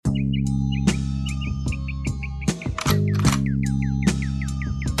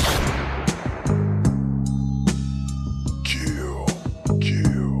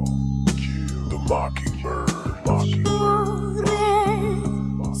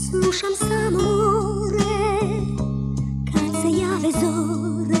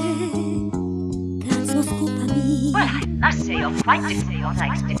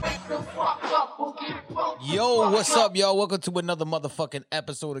Yo, what's up, y'all? Welcome to another motherfucking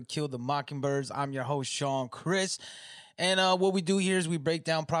episode of Kill the Mockingbirds. I'm your host, Sean Chris. And what we do here is we break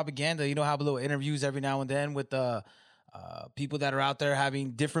down propaganda. You know, have a little interviews every now and then with people that are out there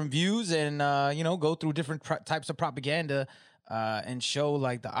having different views and, go through different types of propaganda and show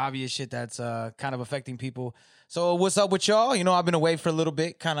like the obvious shit that's kind of affecting people. So what's up with y'all? You know, I've been away for a little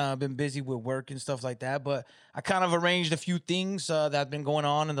bit, kind of been busy with work and stuff like that, but I kind of arranged a few things that have been going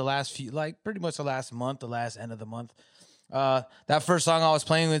on in the last few, like pretty much the last month, the last end of the month. That first song I was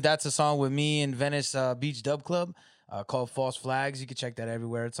playing with, that's a song with me and Venice Beach Dub Club called False Flags. You can check that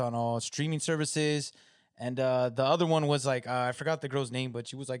everywhere. It's on all streaming services. And the other one was like, I forgot the girl's name, but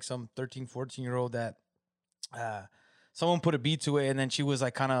she was like some 13, 14-year-old that someone put a beat to it, and then she was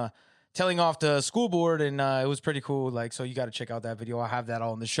like kind of telling off the school board, and it was pretty cool. Like, so you got to check out that video. I'll have that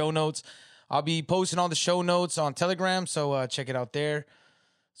all in the show notes. I'll be posting all the show notes on Telegram, so check it out there.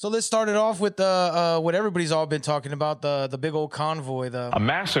 So let's start it off with what everybody's all been talking about, the big old convoy. A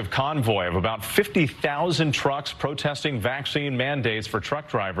massive convoy of about 50,000 trucks protesting vaccine mandates for truck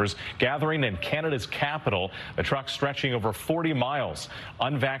drivers gathering in Canada's capital. The trucks stretching over 40 miles.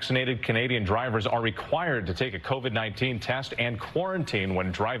 Unvaccinated Canadian drivers are required to take a COVID-19 test and quarantine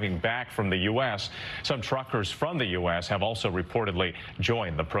when driving back from the U.S. Some truckers from the U.S. have also reportedly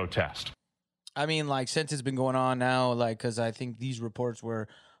joined the protest. I mean, like, since it's been going on now, like, because I think these reports were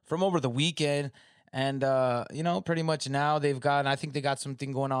from over the weekend, and, pretty much now I think they got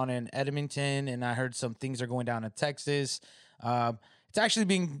something going on in Edmonton, and I heard some things are going down in Texas. It's actually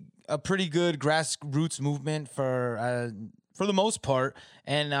being a pretty good grassroots movement for the most part,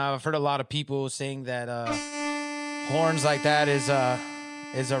 and I've heard a lot of people saying that horns like that is a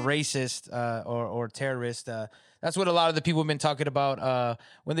racist or terrorist. That's what a lot of the people have been talking about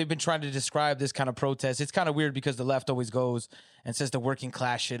when they've been trying to describe this kind of protest. It's kind of weird because the left always goes and says the working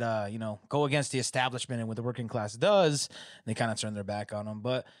class should, go against the establishment. And what the working class does, they kind of turn their back on them.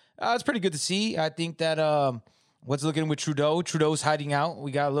 But it's pretty good to see. I think that what's looking with Trudeau's hiding out.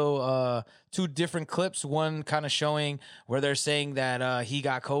 We got a little two different clips. One kind of showing where they're saying that he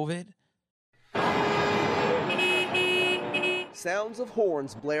got COVID. Sounds of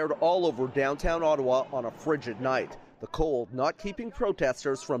horns blared all over downtown Ottawa on a frigid night. The cold not keeping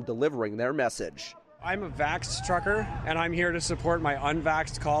protesters from delivering their message. I'm a vaxxed trucker, and I'm here to support my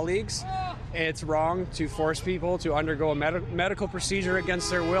unvaxxed colleagues. It's wrong to force people to undergo a medical procedure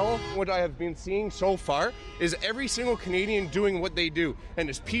against their will. What I have been seeing so far is every single Canadian doing what they do and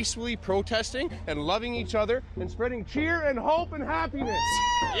is peacefully protesting and loving each other and spreading cheer and hope and happiness.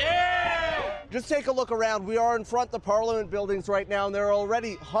 Yeah! Just take a look around. We are in front of the Parliament buildings right now, and there are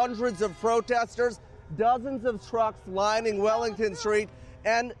already hundreds of protesters, dozens of trucks lining Wellington Street,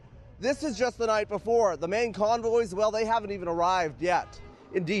 and this is just the night before. The main convoys, well, they haven't even arrived yet.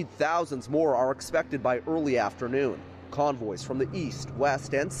 Indeed, thousands more are expected by early afternoon. Convoys from the east,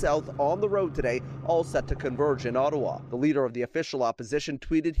 west, and south on the road today, all set to converge in Ottawa. The leader of the official opposition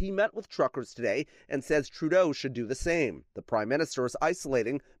tweeted he met with truckers today and says Trudeau should do the same. The Prime Minister is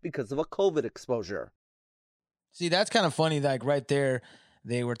isolating because of a COVID exposure. See, that's kind of funny. Like right there,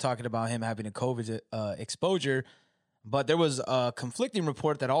 they were talking about him having a COVID exposure. But there was a conflicting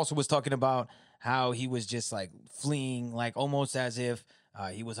report that also was talking about how he was just like fleeing, like almost as if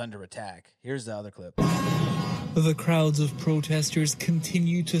he was under attack. Here's the other clip. The crowds of protesters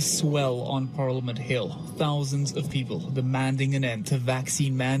continue to swell on Parliament Hill. Thousands of people demanding an end to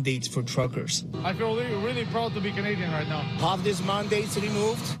vaccine mandates for truckers. I feel really proud to be Canadian right now. Have these mandates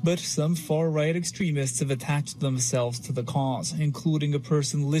removed? But some far-right extremists have attached themselves to the cause, including a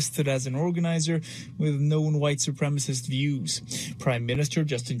person listed as an organizer with known white supremacist views. Prime Minister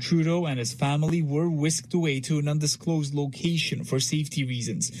Justin Trudeau and his family were whisked away to an undisclosed location for safety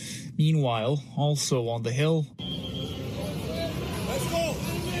reasons. Meanwhile, also on the Hill,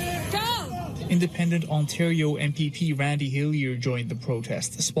 Independent Ontario MPP Randy Hillier joined the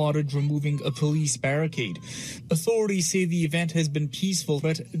protest, spotted removing a police barricade. Authorities say the event has been peaceful,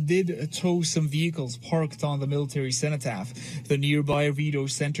 but did tow some vehicles parked on the military cenotaph. The nearby Rideau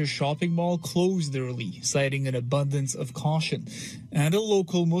Centre shopping mall closed early, citing an abundance of caution. And a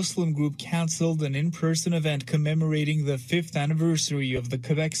local Muslim group cancelled an in-person event commemorating the 5th anniversary of the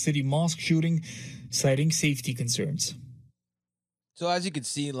Quebec City mosque shooting, citing safety concerns. So as you can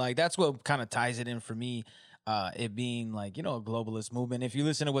see, like, that's what kind of ties it in for me, it being like, a globalist movement. If you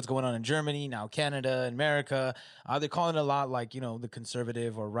listen to what's going on in Germany, now Canada, America, they're calling it a lot like, the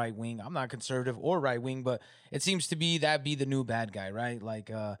conservative or right wing. I'm not conservative or right wing, but it seems to be that be the new bad guy, right?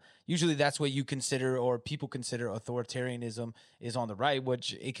 Like, usually that's what you consider or people consider authoritarianism is on the right,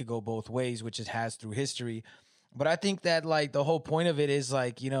 which it could go both ways, which it has through history. But I think that like the whole point of it is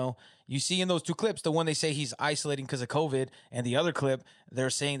like, you see in those two clips, the one they say he's isolating because of COVID, and the other clip, they're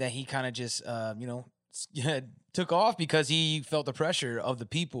saying that he kind of just, took off because he felt the pressure of the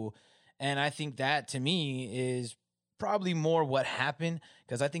people. And I think that to me is probably more what happened,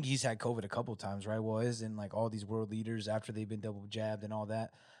 because I think he's had COVID a couple of times, right? Well, isn't like all these world leaders after they've been double jabbed and all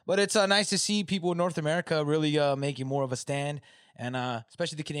that. But it's nice to see people in North America really making more of a stand. And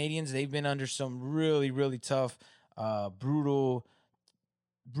especially the Canadians, they've been under some really, really tough, brutal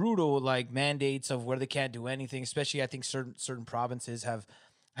like mandates of where they can't do anything. Especially I think certain provinces have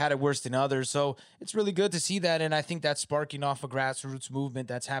had it worse than others. So it's really good to see that. And I think that's sparking off a grassroots movement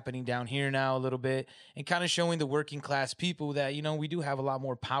that's happening down here now a little bit, and kind of showing the working class people that, we do have a lot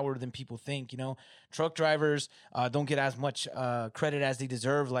more power than people think. Truck drivers don't get as much credit as they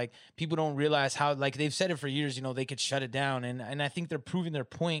deserve. Like, people don't realize how, like they've said it for years, they could shut it down. And I think they're proving their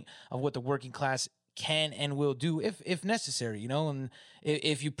point of what the working class can and will do if necessary, and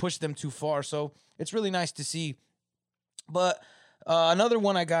if you push them too far. So it's really nice to see. But another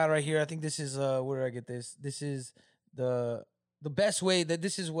one I got right here, I think this is where did I get this? This is the best way, that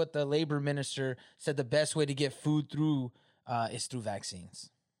this is what the labor minister said the best way to get food through is through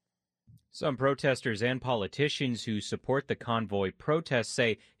vaccines. Some protesters and politicians who support the convoy protest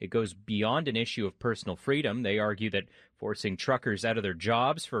say it goes beyond an issue of personal freedom. They argue that forcing truckers out of their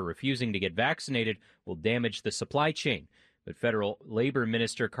jobs for refusing to get vaccinated will damage the supply chain. But Federal Labor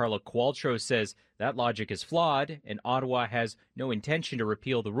Minister Carla Qualtrough says that logic is flawed, and Ottawa has no intention to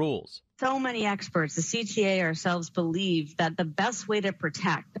repeal the rules. So many experts, the CTA ourselves, believe that the best way to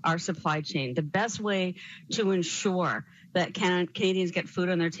protect our supply chain, the best way to ensure that Canadians get food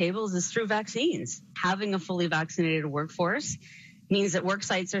on their tables is through vaccines. Having a fully vaccinated workforce means that work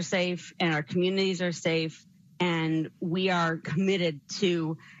sites are safe and our communities are safe, and we are committed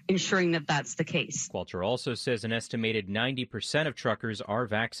to ensuring that that's the case. Qualtrough also says an estimated 90% of truckers are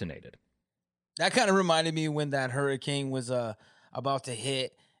vaccinated. That kind of reminded me when that hurricane was about to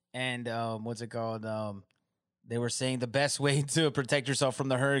hit, and they were saying the best way to protect yourself from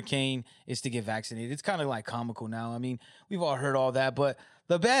the hurricane is to get vaccinated. It's kind of like comical now. I mean, we've all heard all that, but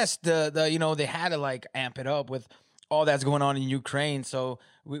the best, they had to like amp it up with all that's going on in Ukraine. So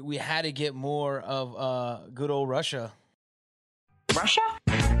we had to get more of good old Russia. Russia?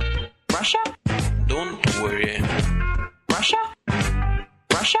 Don't worry. Russia?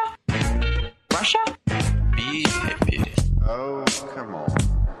 Be happy. Oh, come on.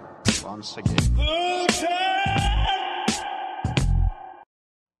 Once again.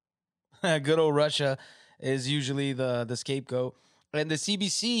 Good old Russia is usually the scapegoat. And the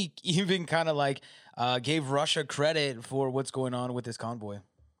CBC even kind of like gave Russia credit for what's going on with this convoy.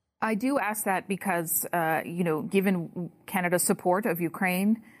 I do ask that because, given Canada's support of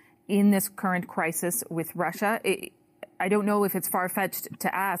Ukraine in this current crisis with Russia, I don't know if it's far-fetched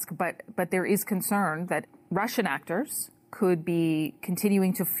to ask, but there is concern that Russian actors could be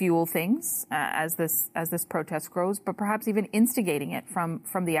continuing to fuel things as this protest grows, but perhaps even instigating it from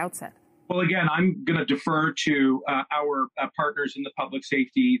the outset. Well, again, I'm going to defer to our partners in the public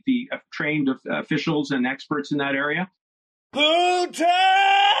safety, the trained officials and experts in that area.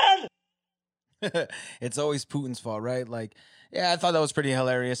 Putin! It's always Putin's fault, right? Like, yeah, I thought that was pretty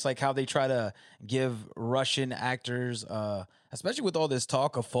hilarious. Like how they try to give Russian actors, especially with all this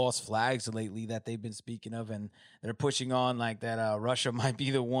talk of false flags lately that they've been speaking of, and they're pushing on like that Russia might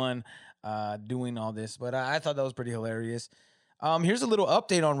be the one doing all this. But I thought that was pretty hilarious. Here's a little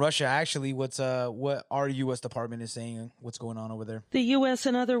update on Russia, actually. What our U.S. Department is saying, what's going on over there. The U.S.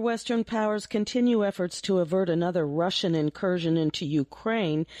 and other Western powers continue efforts to avert another Russian incursion into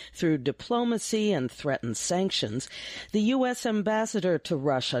Ukraine through diplomacy and threatened sanctions. The U.S. ambassador to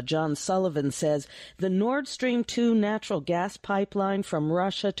Russia, John Sullivan, says the Nord Stream 2 natural gas pipeline from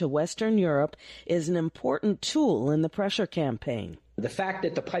Russia to Western Europe is an important tool in the pressure campaign. The fact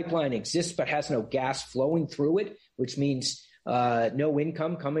that the pipeline exists but has no gas flowing through it, which means no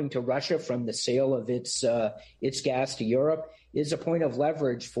income coming to Russia from the sale of its gas to Europe, is a point of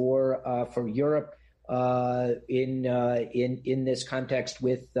leverage for Europe in this context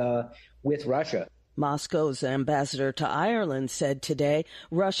with Russia. Moscow's ambassador to Ireland said today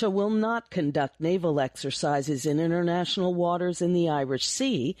Russia will not conduct naval exercises in international waters in the Irish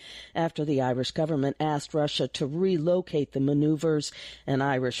Sea after the Irish government asked Russia to relocate the maneuvers, and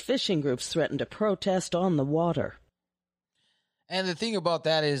Irish fishing groups threatened to protest on the water. And the thing about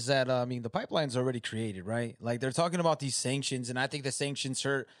that is that, the pipeline's already created, right? Like, they're talking about these sanctions, and I think the sanctions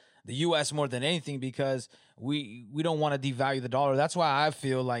hurt the U.S. more than anything because we don't want to devalue the dollar. That's why I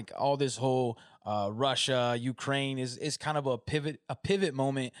feel like all this whole Russia, Ukraine is kind of a pivot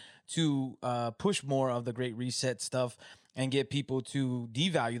moment to push more of the Great Reset stuff and get people to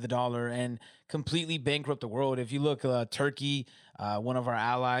devalue the dollar and completely bankrupt the world. If you look, Turkey, one of our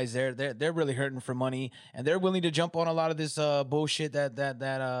allies, they're really hurting for money, and they're willing to jump on a lot of this bullshit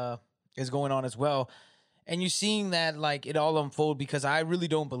that is going on as well. And you're seeing that like it all unfold, because I really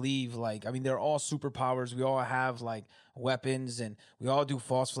don't believe, like, I mean, they're all superpowers. We all have like weapons, and we all do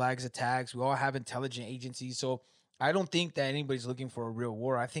false flags attacks. We all have intelligent agencies. So I don't think that anybody's looking for a real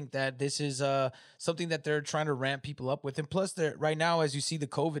war. I think that this is something that they're trying to ramp people up with. And plus, right now, as you see, the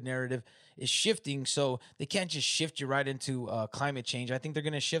COVID narrative is shifting. So they can't just shift you right into climate change. I think they're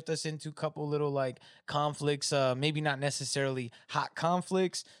going to shift us into a couple little like conflicts, maybe not necessarily hot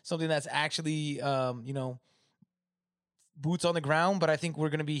conflicts, something that's actually, boots on the ground. But I think we're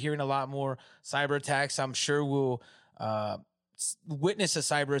going to be hearing a lot more cyber attacks. I'm sure we'll witness a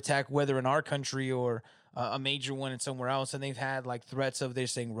cyber attack, whether in our country or a major one in somewhere else. And they've had like threats of, they're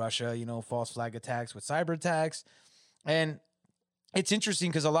saying Russia, false flag attacks with cyber attacks. And it's interesting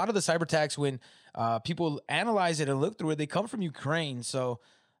because a lot of the cyber attacks, when people analyze it and look through it, they come from Ukraine. So,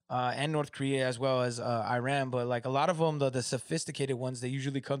 and North Korea as well as Iran. But like a lot of them, the sophisticated ones, they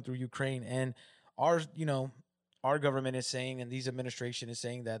usually come through Ukraine. And our government is saying, and these administration is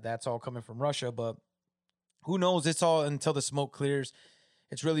saying that that's all coming from Russia. But who knows? It's all until the smoke clears.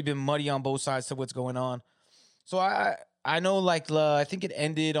 It's really been muddy on both sides to what's going on. So I know, like, I think it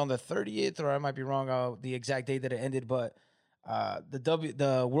ended on the 30th, or I might be wrong the exact date that it ended, but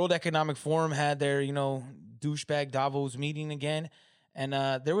the World Economic Forum had their, douchebag Davos meeting again. And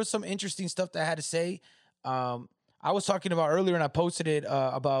there was some interesting stuff that I had to say. I was talking about earlier, and I posted it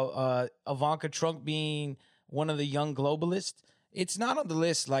about Ivanka Trump being one of the young globalists. It's not on the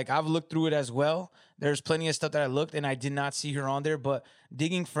list. Like, I've looked through it as well. There's plenty of stuff that I looked and I did not see her on there. But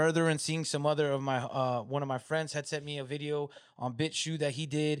digging further and seeing some other of my one of my friends had sent me a video on BitChute that he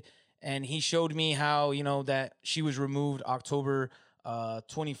did, and he showed me how that she was removed October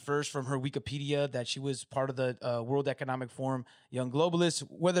 21st from her Wikipedia, that she was part of the World Economic Forum Young Globalists.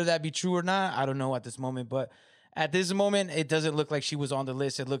 Whether that be true or not, I don't know at this moment. But at this moment, it doesn't look like she was on the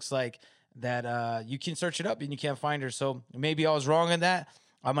list. It looks like that you can search it up and you can't find her. So maybe I was wrong in that.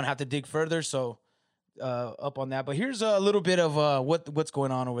 I'm gonna have to dig further. So up on that. But here's a little bit of what's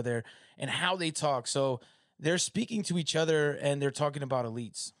going on over there and how they talk. So they're speaking to each other and they're talking about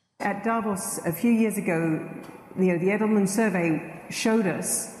elites. At Davos a few years ago, the Edelman survey showed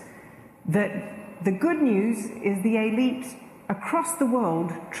us that the good news is the elite across the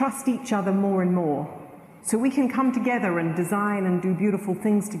world trust each other more and more. So we can come together and design and do beautiful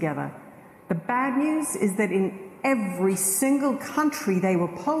things together. The bad news is that in every single country they were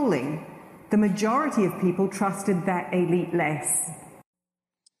polling, the majority of people trusted that elite less.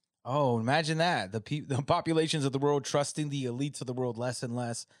 Oh, imagine that. The populations of the world trusting the elites of the world less and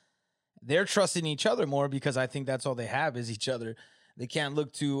less. They're trusting each other more because I think that's all they have is each other. They can't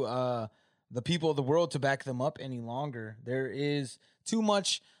look to the people of the world to back them up any longer. There is too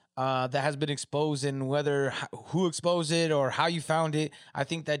much that has been exposed, and whether who exposed it or how you found it, I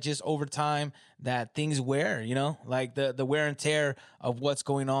think that just over time that things wear, like the wear and tear of what's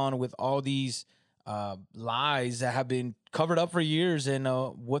going on with all these lies that have been covered up for years, and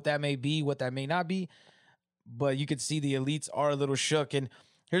what that may be, what that may not be. But you can see the elites are a little shook. And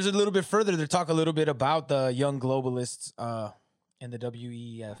here's a little bit further. They talk a little bit about the young globalists in the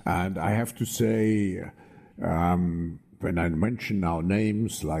WEF. And I have to say, when I mention now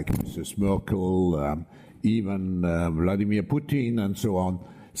names like Mrs. Merkel, even Vladimir Putin and so on,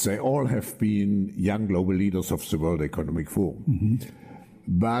 they all have been young global leaders of the World Economic Forum. Mm-hmm.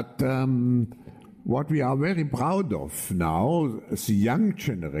 But what we are very proud of now, the young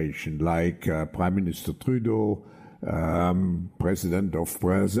generation, like Prime Minister Trudeau, President of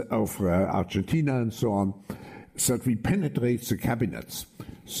Argentina and so on, that we penetrate the cabinets.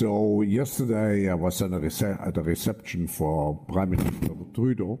 So yesterday I was at a reception for Prime Minister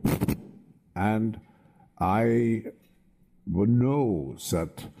Trudeau, and I know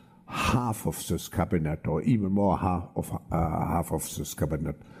that half of this cabinet, or even more half of this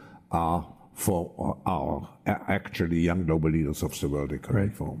cabinet, are actually young global leaders of the World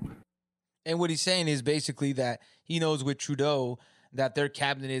Economic Forum. And what he's saying is basically that he knows with Trudeau that their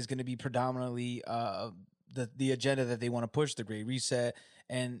cabinet is going to be predominantly the agenda that they want to push, the Great Reset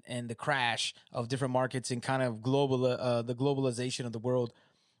and the crash of different markets and kind of the globalization of the world.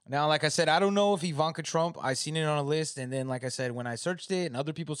 Now, like I said, I don't know if Ivanka Trump, I seen it on a list, and then like I said, when I searched it and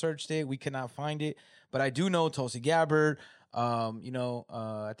other people searched it, we could not find it. But I do know Tulsi Gabbard, I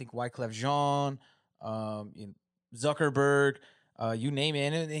think Wyclef Jean, Zuckerberg, you name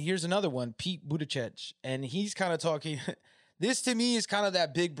it. And here's another one, Pete Buttigieg. And he's kind of talking, this to me is kind of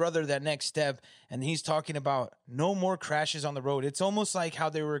that big brother, that next step. And he's talking about no more crashes on the road. It's almost like how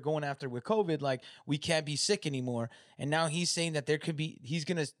they were going after with COVID, like we can't be sick anymore. And now he's saying that he's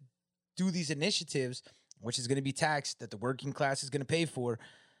going to do these initiatives, which is going to be taxed, that the working class is going to pay for,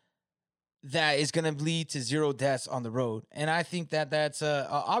 that is going to lead to 0 deaths on the road. And I think that that's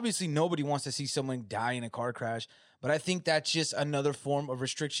obviously nobody wants to see someone die in a car crash, but I think that's just another form of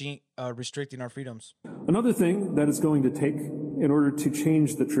restricting our freedoms. Another thing that it's going to take in order to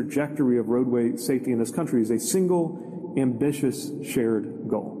change the trajectory of roadway safety in this country is a single, ambitious, shared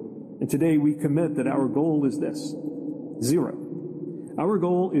goal. And today we commit that our goal is this: 0. Our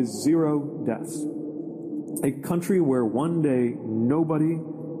goal is 0 deaths. A country where one day nobody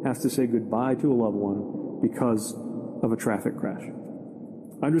has to say goodbye to a loved one because of a traffic crash.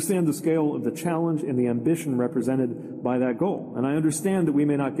 I understand the scale of the challenge and the ambition represented by that goal, and I understand that we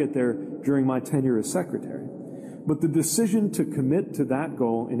may not get there during my tenure as secretary. But the decision to commit to that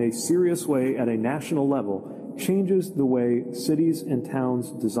goal in a serious way at a national level changes the way cities and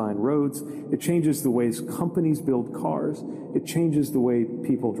towns design roads. It changes the ways companies build cars. It changes the way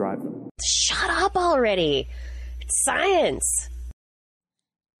people drive them. Shut up already. It's science.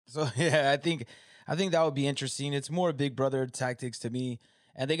 So, yeah, I think that would be interesting. It's more Big Brother tactics to me.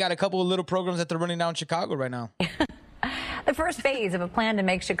 And they got a couple of little programs that they're running down in Chicago right now. The first phase of a plan to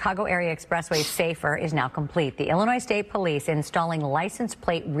make Chicago area expressways safer is now complete. The Illinois State Police installing license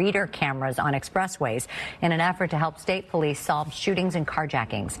plate reader cameras on expressways in an effort to help state police solve shootings and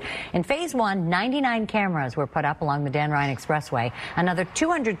carjackings. In phase 1, 99 cameras were put up along the Dan Ryan Expressway. Another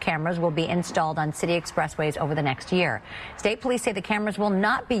 200 cameras will be installed on city expressways over the next year. State police say the cameras will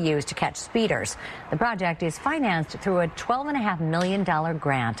not be used to catch speeders. The project is financed through a $12.5 million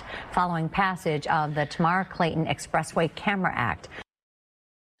grant following passage of the Tamar-Clayton Expressway Camera Act.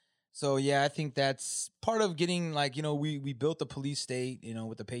 So, yeah, I think that's part of getting, like, we built the police state,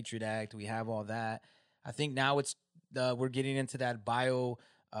 with the Patriot Act. We have all that. I think now it's we're getting into that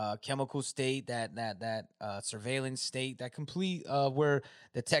chemical state, that surveillance state, that complete where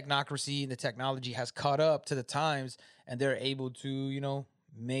the technocracy and the technology has caught up to the times, and they're able to,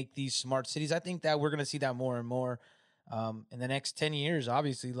 make these smart cities. I think that we're going to see that more and more in the next 10 years,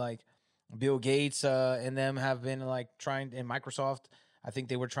 obviously, like Bill Gates and them have been trying, and Microsoft, I think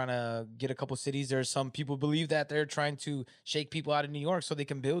they were trying to get a couple cities. There's some people believe that they're trying to shake people out of New York so they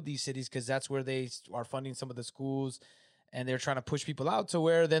can build these cities, because that's where they are funding some of the schools, and they're trying to push people out to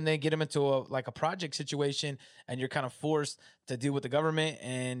where then they get them into a project situation, and you're kind of forced to deal with the government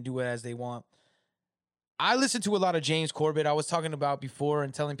and do it as they want. I listen to a lot of James Corbett. I was talking about before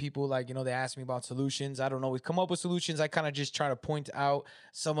and telling people, they ask me about solutions. I don't always come up with solutions. I kind of just try to point out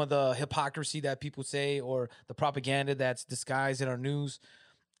some of the hypocrisy that people say or the propaganda that's disguised in our news.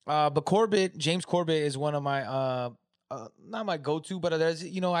 But James Corbett is one of my, not my go-to, but there's,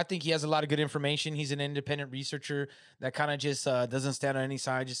 I think he has a lot of good information. He's an independent researcher that kind of just doesn't stand on any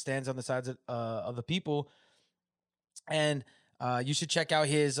side, just stands on the sides of the people. And you should check out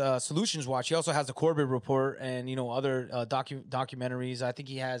his Solutions Watch. He also has the Corbett Report and, other documentaries. I think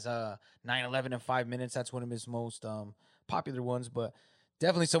he has 9/11 in 5 minutes. That's one of his most popular ones, but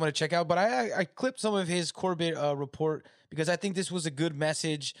definitely someone to check out. But I clipped some of his Corbett report because I think this was a good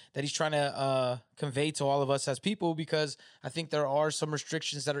message that he's trying to convey to all of us as people, because I think there are some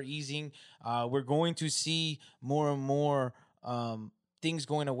restrictions that are easing. We're going to see more and more things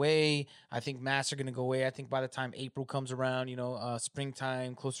going away. I think masks are going to go away. I think by the time April comes around,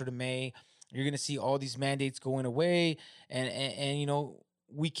 springtime, closer to May, you're going to see all these mandates going away. And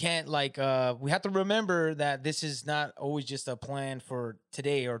we can't we have to remember that this is not always just a plan for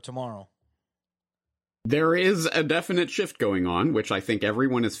today or tomorrow. There is a definite shift going on, which I think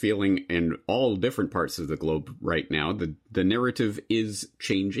everyone is feeling in all different parts of the globe right now. The narrative is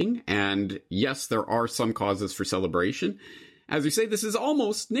changing. And yes, there are some causes for celebration. As we say, this is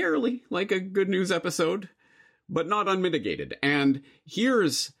almost nearly like a good news episode, but not unmitigated. And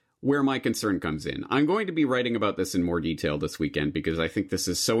here's where my concern comes in. I'm going to be writing about this in more detail this weekend because I think this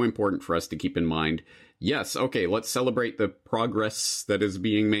is so important for us to keep in mind. Yes, okay, let's celebrate the progress that is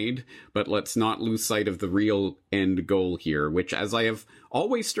being made, but let's not lose sight of the real end goal here, which, as I have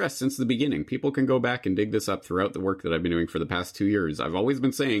always stressed since the beginning, people can go back and dig this up throughout the work that I've been doing for the past 2 years. I've always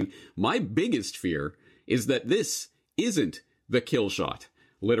been saying my biggest fear is that this isn't the kill shot,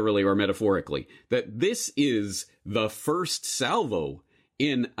 literally or metaphorically, that this is the first salvo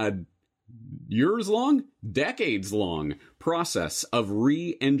in a years-long, decades-long process of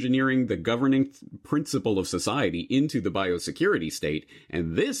re-engineering the governing principle of society into the biosecurity state,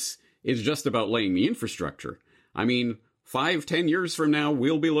 and this is just about laying the infrastructure. I mean, 5-10 years from now,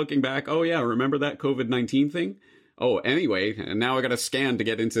 we'll be looking back, oh yeah, remember that COVID-19 thing? Oh, anyway, and now I got to scan to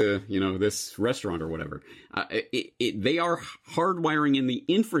get into, this restaurant or whatever. They are hardwiring in the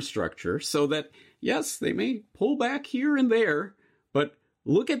infrastructure so that, yes, they may pull back here and there, but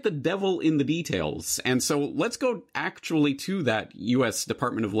look at the devil in the details. And so let's go actually to that U.S.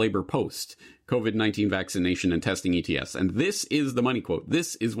 Department of Labor post, COVID-19 vaccination and testing ETS. And this is the money quote.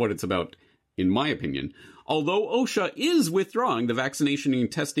 This is what it's about, in my opinion. Although OSHA is withdrawing the vaccination and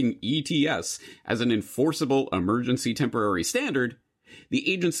testing ETS as an enforceable emergency temporary standard,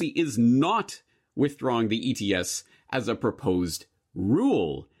 the agency is not withdrawing the ETS as a proposed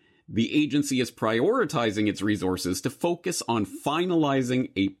rule. The agency is prioritizing its resources to focus on finalizing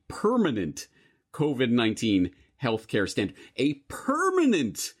a permanent COVID-19 healthcare standard. A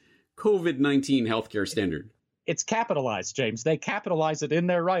permanent COVID-19 healthcare standard. It's capitalized, James. They capitalize it in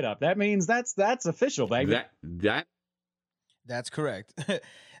their write-up. That means that's official, baby. That's correct.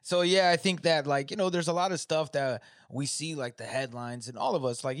 So, yeah, I think that, there's a lot of stuff that we see, like the headlines, and all of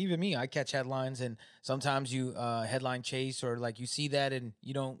us, like even me, I catch headlines, and sometimes you headline chase, or you see that, and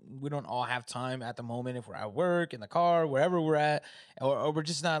we don't all have time at the moment if we're at work, in the car, wherever we're at, or we're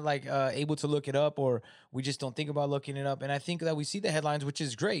just not able to look it up, or we just don't think about looking it up. And I think that we see the headlines, which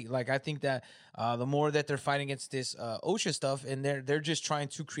is great. I think that the more that they're fighting against this OSHA stuff, and they're just trying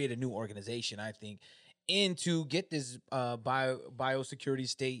to create a new organization, I think, and to get this biosecurity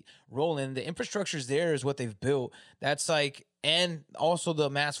state rolling. The infrastructure's there is what they've built. That's and also the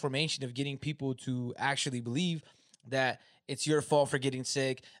mass formation of getting people to actually believe that it's your fault for getting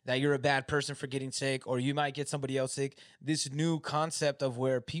sick, that you're a bad person for getting sick, or you might get somebody else sick. This new concept of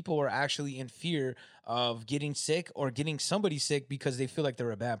where people are actually in fear of getting sick or getting somebody sick because they feel like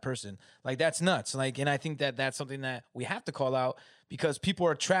they're a bad person. That's nuts. And I think that that's something that we have to call out, because people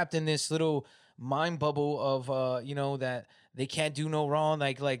are trapped in this little mind bubble of that they can't do no wrong,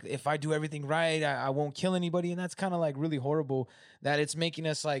 like if I do everything right, I won't kill anybody. And that's kind of really horrible, that it's making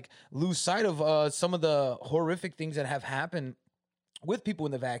us lose sight of some of the horrific things that have happened with people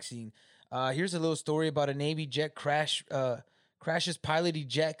in the vaccine. Here's a little story about a Navy jet crashes, pilot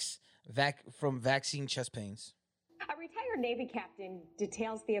ejects from vaccine chest pains. A retired Navy captain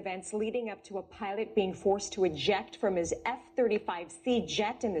details the events leading up to a pilot being forced to eject from his F-35C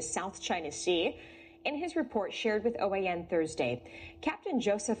jet in the South China Sea. In his report shared with OAN Thursday, Captain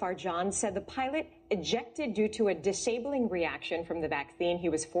Joseph Arjan said the pilot ejected due to a disabling reaction from the vaccine he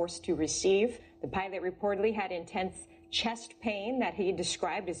was forced to receive. The pilot reportedly had intense chest pain that he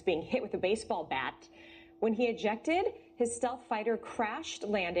described as being hit with a baseball bat. When he ejected, his stealth fighter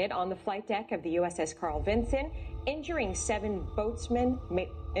landed on the flight deck of the USS Carl Vinson, injuring 7 boatsmen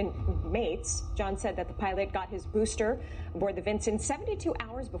and mates. John said that the pilot got his booster aboard the Vinson 72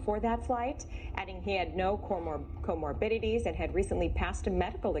 hours before that flight, adding he had no comorbidities and had recently passed a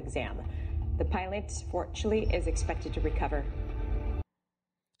medical exam. The pilot, fortunately, is expected to recover.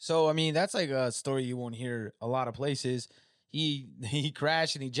 So, that's a story you won't hear a lot of places. He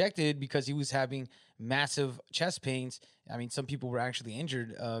crashed and ejected because he was having massive chest pains. Some people were actually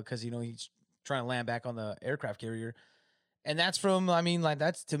injured because, he's trying to land back on the aircraft carrier. And that's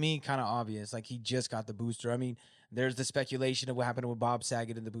that's to me kind of obvious. He just got the booster. There's the speculation of what happened with Bob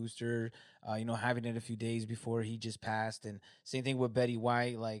Saget in the booster, having it a few days before he just passed. And same thing with Betty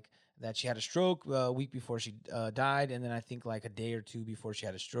White, that she had a stroke a week before she died. And then I think a day or two before she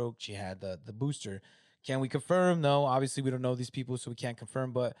had a stroke, she had the booster. Can we confirm? No, obviously we don't know these people, so we can't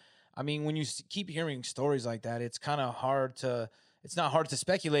confirm. But when you keep hearing stories like that, it's kind of it's not hard to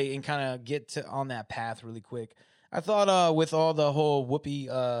speculate and kind of get on that path really quick. I thought with all the whole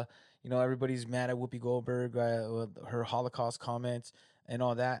Whoopi, everybody's mad at Whoopi Goldberg, her Holocaust comments and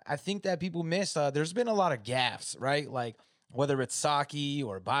all that. I think that people miss, there's been a lot of gaffes, right? Whether it's Psaki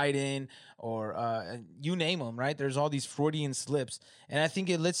or Biden or you name them, right? There's all these Freudian slips. And I think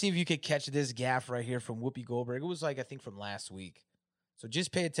let's see if you could catch this gaffe right here from Whoopi Goldberg. It was I think from last week. So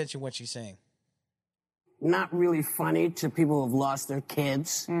just pay attention to what she's saying. Not really funny to people who've lost their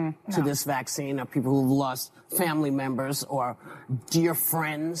kids to this vaccine, or people who've lost family members or dear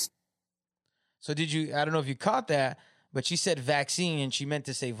friends. So I don't know if you caught that, but she said vaccine and she meant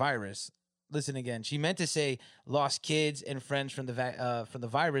to say virus. Listen again. She meant to say lost kids and friends from the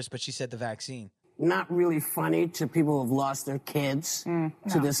virus, but she said the vaccine. Not really funny to people who've lost their kids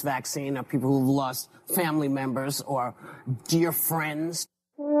to this vaccine, or people who've lost family members or dear friends.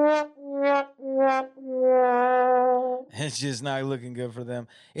 It's just not looking good for them.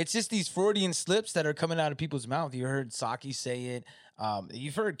 It's just these Freudian slips that are coming out of people's mouth. You heard Psaki say it.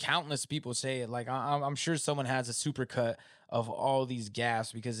 You've heard countless people say it. I'm sure someone has a supercut of all these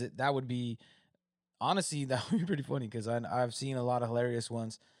gaffes, because that would be honestly, that would be pretty funny because I've seen a lot of hilarious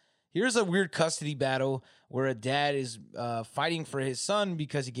ones. Here's a weird custody battle where a dad is fighting for his son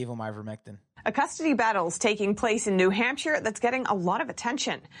because he gave him ivermectin. A custody battle is taking place in New Hampshire that's getting a lot of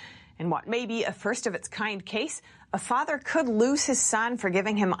attention. In what may be a first-of-its-kind case, a father could lose his son for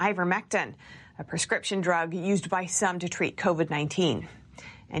giving him ivermectin, a prescription drug used by some to treat COVID-19.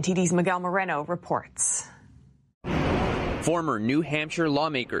 NTD's Miguel Moreno reports. Former New Hampshire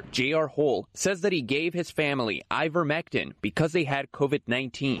lawmaker J.R. Hole says that he gave his family ivermectin because they had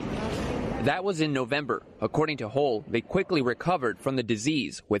COVID-19. That was in November. According to Hole, they quickly recovered from the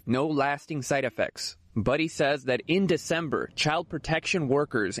disease with no lasting side effects. But he says that in December, child protection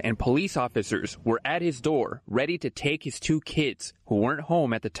workers and police officers were at his door ready to take his 2 kids who weren't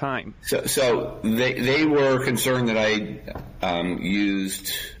home at the time. So they were concerned that I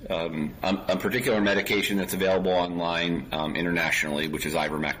used a particular medication that's available online internationally, which is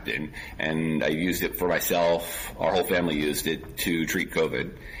ivermectin. And I used it for myself. Our whole family used it to treat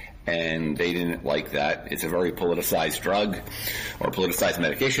COVID. And they didn't like that. It's a very politicized drug or politicized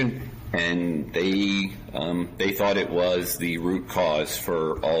medication. And they thought it was the root cause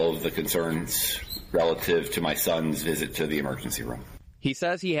for all of the concerns relative to my son's visit to the emergency room. He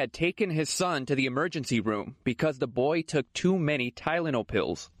says he had taken his son to the emergency room because the boy took too many Tylenol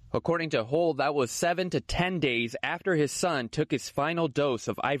pills. According to Hole, that was 7 to 10 days after his son took his final dose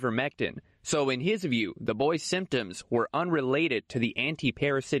of ivermectin. So in his view, the boy's symptoms were unrelated to the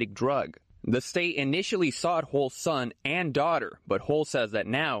anti-parasitic drug. The state initially sought Hole's son and daughter, but Hole says that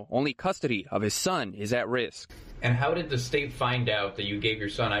now only custody of his son is at risk. And how did the state find out that you gave your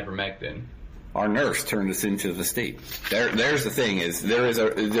son ivermectin? Our nurse turned us into the state. There's the thing is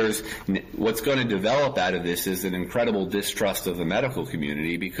there's what's going to develop out of this is an incredible distrust of the medical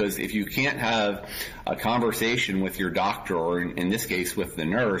community, because if you can't have a conversation with your doctor, or in this case with the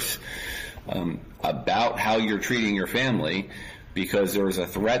nurse, about how you're treating your family, because there's a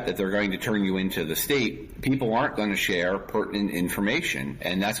threat that they're going to turn you into the state, people aren't going to share pertinent information,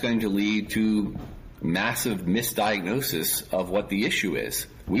 and that's going to lead to massive misdiagnosis of what the issue is.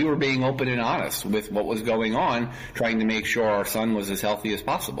 We were being open and honest with what was going on, trying to make sure our son was as healthy as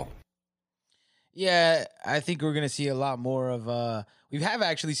possible. Yeah, I think we're going to see a lot more of, we have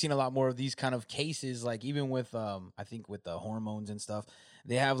actually seen a lot more of these kind of cases, like even with, I think with the hormones and stuff,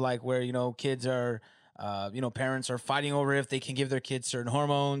 they have like where, kids are, parents are fighting over if they can give their kids certain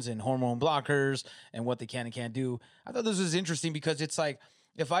hormones and hormone blockers and what they can and can't do. I thought this was interesting because it's like,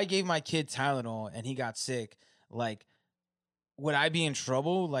 if I gave my kid Tylenol and he got sick, like, would I be in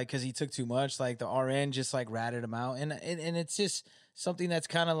trouble? Like, because he took too much? Like, the RN just, like, ratted him out. And it's just something that's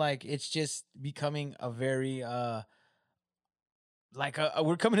kind of like, it's just becoming a very, we're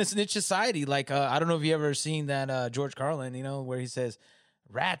coming to snitch society. Like, I don't know if you ever seen that George Carlin, where he says,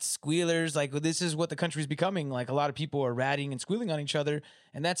 rats, squealers, like this is what the country's becoming. Like a lot of people are ratting and squealing on each other.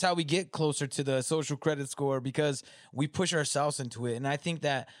 And that's how we get closer to the social credit score, because we push ourselves into it. And I think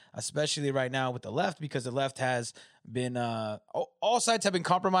that especially right now with the left, because the left has been, all sides have been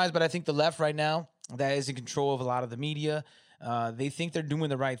compromised, but I think the left right now that is in control of a lot of the media, they think they're doing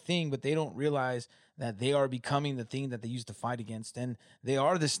the right thing, but they don't realize that they are becoming the thing that they used to fight against. And they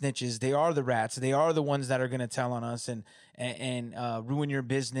are the snitches. They are the rats. They are the ones that are going to tell on us and ruin your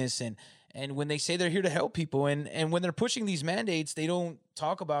business. And when they say they're here to help people, and when they're pushing these mandates, they don't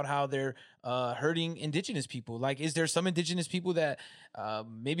talk about how they're hurting indigenous people. Like, is there some indigenous people that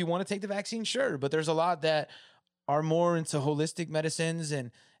maybe want to take the vaccine? Sure. But there's a lot that are more into holistic medicines,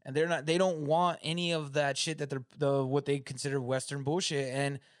 and they don't want any of that shit that they're what they consider Western bullshit.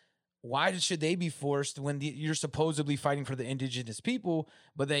 And why should they be forced when you're supposedly fighting for the indigenous people,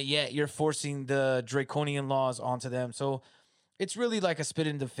 but that yet you're forcing the draconian laws onto them? So it's really like a spit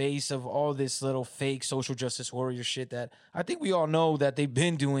in the face of all this little fake social justice warrior shit that I think we all know that they've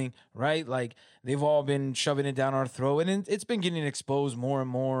been doing, right? Like they've all been shoving it down our throat, and it's been getting exposed more and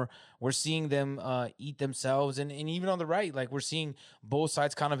more. We're seeing them eat themselves, and even on the right, like we're seeing both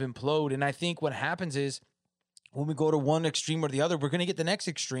sides kind of implode. And I think what happens is, when we go to one extreme or the other, we're going to get the next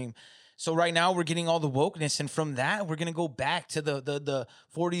extreme. So right now we're getting all the wokeness, and from that we're going to go back to the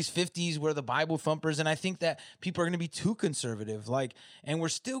 40s, 50s, where the Bible thumpers. And I think that people are going to be too conservative, and we're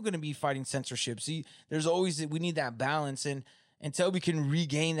still going to be fighting censorship. See, we need that balance, and until we can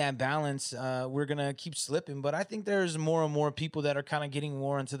regain that balance, we're going to keep slipping. But I think there's more and more people that are kind of getting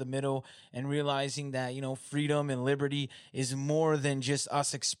more into the middle and realizing that, freedom and liberty is more than just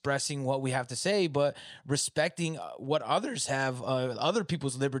us expressing what we have to say, but respecting what others have, other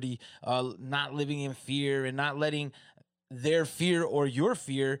people's liberty, not living in fear and not letting their fear or your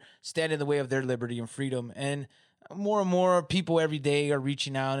fear stand in the way of their liberty and freedom. And more and more people every day are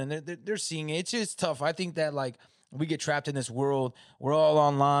reaching out and they're seeing it. It's just tough. I think that like we get trapped in this world. We're all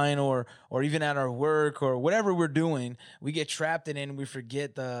online or even at our work or whatever we're doing. We get trapped in it and we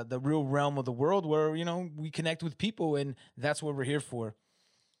forget the real realm of the world where, you know, we connect with people, and that's what we're here for.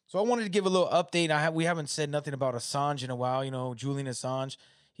 So I wanted to give a little update. We haven't said nothing about Assange in a while. You know, Julian Assange,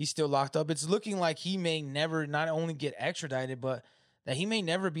 he's still locked up. It's looking like he may never not only get extradited, but that he may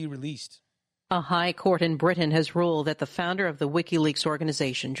never be released. A high court in Britain has ruled that the founder of the WikiLeaks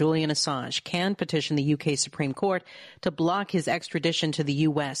organization, Julian Assange, can petition the UK Supreme Court to block his extradition to the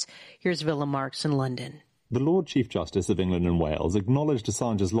US. Here's Villa Marks in London. The Lord Chief Justice of England and Wales acknowledged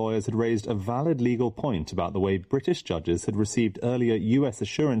Assange's lawyers had raised a valid legal point about the way British judges had received earlier US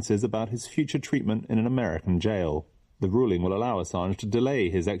assurances about his future treatment in an American jail. The ruling will allow Assange to delay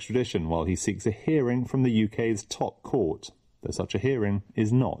his extradition while he seeks a hearing from the UK's top court, though such a hearing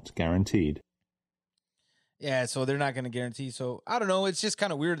is not guaranteed. Yeah, so they're not going to guarantee. So I don't know. It's just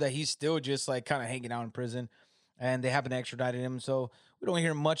kind of weird that he's still just like kind of hanging out in prison, and they haven't extradited him. So we don't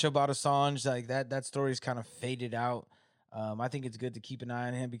hear much about Assange. Like that story's kind of faded out. I think it's good to keep an eye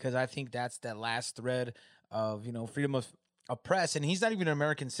on him because I think that's that last thread of, you know, freedom of press. And he's not even an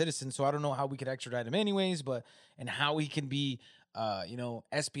American citizen, so I don't know how we could extradite him anyways, and how he can be, you know,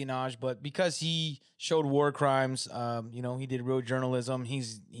 espionage. But because he showed war crimes, you know, he did real journalism.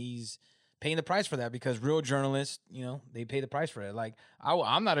 He's paying the price for that because real journalists, you know, they pay the price for it. Like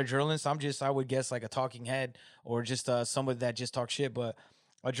I'm not a journalist. I would guess like a talking head or just somebody that just talks shit. But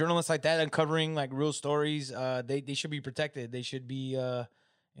a journalist like that uncovering like real stories, they should be protected. They should be,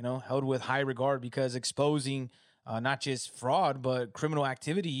 you know, held with high regard because exposing not just fraud, but criminal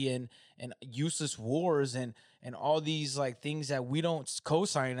activity and useless wars and all these like things that we don't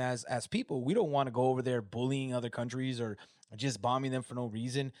co-sign as people. We don't want to go over there bullying other countries or just bombing them for no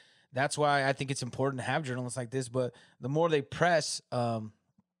reason. That's why I think it's important to have journalists like this. But the more they press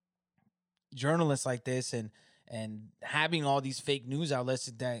journalists like this and having all these fake news outlets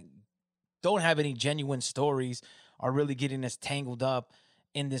that don't have any genuine stories are really getting us tangled up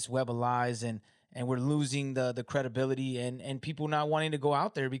in this web of lies, and we're losing the credibility and people not wanting to go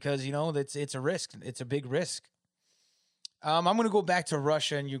out there because, you know, it's a risk. It's a big risk. I'm going to go back to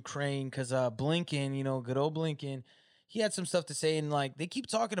Russia and Ukraine because Blinken, you know, good old Blinken, he had some stuff to say, and like they keep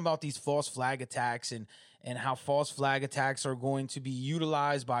talking about these false flag attacks and how false flag attacks are going to be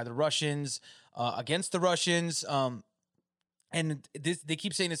utilized by the Russians against the Russians. And they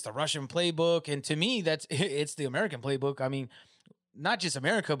keep saying it's the Russian playbook, and to me, it's the American playbook. I mean, not just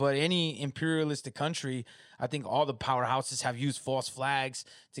America, but any imperialistic country. I think all the powerhouses have used false flags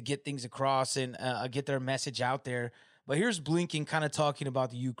to get things across and get their message out there. But here's Blinken kind of talking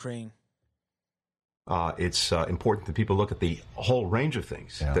about the Ukraine. It's important that people look at the whole range of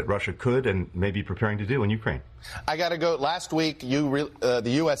things that Russia could and may be preparing to do in Ukraine. I got to go. Last week, the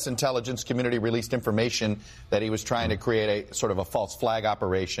U.S. intelligence community released information that he was trying to create a sort of a false flag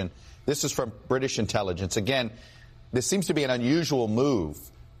operation. This is from British intelligence. Again, this seems to be an unusual move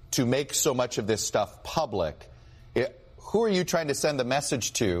to make so much of this stuff public. Who are you trying to send the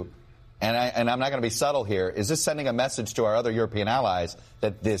message to? And I'm not going to be subtle here. Is this sending a message to our other European allies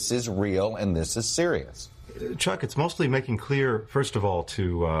that this is real and this is serious? Chuck, it's mostly making clear, first of all,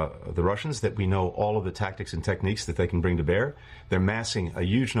 to the Russians that we know all of the tactics and techniques that they can bring to bear. They're massing a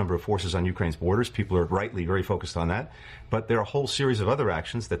huge number of forces on Ukraine's borders. People are rightly very focused on that. But there are a whole series of other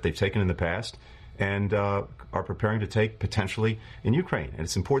actions that they've taken in the past and are preparing to take potentially in Ukraine. And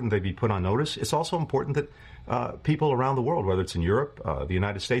it's important they be put on notice. It's also important that people around the world, whether it's in Europe, the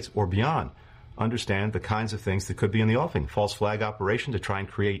United States, or beyond, understand the kinds of things that could be in the offing. False flag operation to try and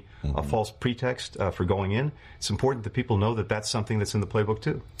create a false pretext for going in. It's important that people know that that's something that's in the playbook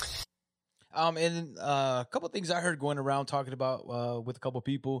too. And a couple of things I heard going around talking about with a couple of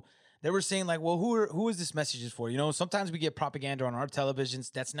people. They were saying like, well, who is this message for? You know, sometimes we get propaganda on our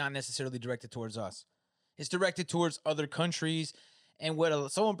televisions that's not necessarily directed towards us. It's directed towards other countries. And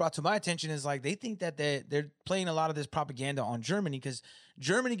what someone brought to my attention is like they think that they're playing a lot of this propaganda on Germany because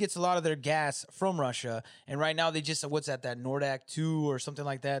Germany gets a lot of their gas from Russia. And right now they just, what's that Nordak 2 or something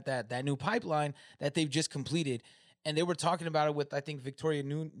like that new pipeline that they've just completed. And they were talking about it with, I think, Victoria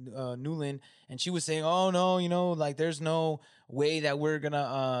Nuland. And she was saying, oh, no, you know, like there's no way that we're going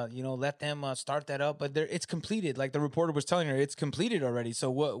to, you know, let them start that up. But it's completed. Like the reporter was telling her, it's completed already.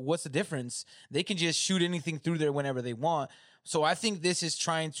 So what's the difference? They can just shoot anything through there whenever they want. So I think this is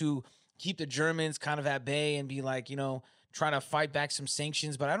trying to keep the Germans kind of at bay and be like, you know, trying to fight back some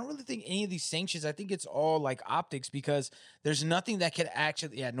sanctions. But I don't really think any of these sanctions, I think it's all like optics because there's nothing that could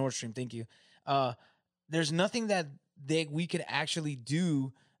actually, Nord Stream, thank you. There's nothing that we could actually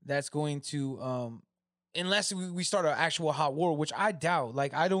do that's going to unless we start an actual hot war, which I doubt.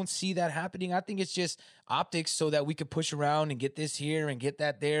 Like, I don't see that happening. I think it's just optics so that we could push around and get this here and get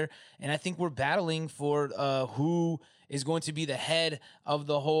that there. And I think we're battling for who is going to be the head of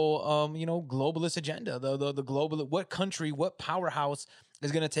the whole, globalist agenda. The global, what country, what powerhouse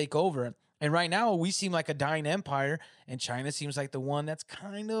is going to take over. And right now, we seem like a dying empire, and China seems like the one that's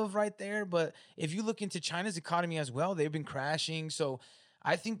kind of right there. But if you look into China's economy as well, they've been crashing. So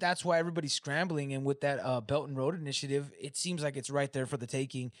I think that's why everybody's scrambling. And with that Belt and Road Initiative, it seems like it's right there for the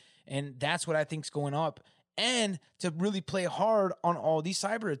taking. And that's what I think is going up. And to really play hard on all these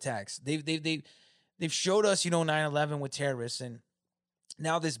cyber attacks. They've showed us, 9/11 with terrorists, and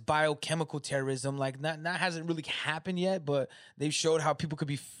now this biochemical terrorism, like that hasn't really happened yet, but they've showed how people could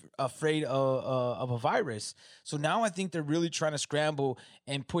be afraid of a virus. So now I think they're really trying to scramble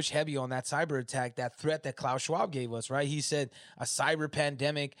and push heavy on that cyber attack, that threat that Klaus Schwab gave us, right? He said a cyber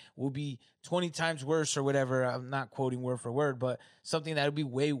pandemic will be 20 times worse or whatever. I'm not quoting word for word, but something that would be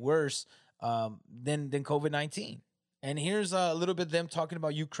way worse than COVID-19. And here's a little bit of them talking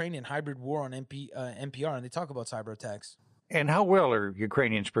about Ukrainian hybrid war on NPR, and they talk about cyber attacks. And how well are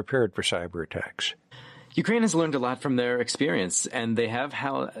Ukrainians prepared for cyber attacks? Ukraine has learned a lot from their experience, and they have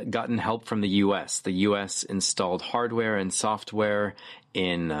gotten help from the U.S. The U.S. installed hardware and software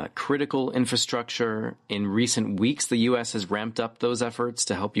in critical infrastructure. In recent weeks, the U.S. has ramped up those efforts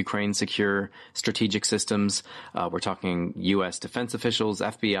to help Ukraine secure strategic systems. We're talking U.S. defense officials,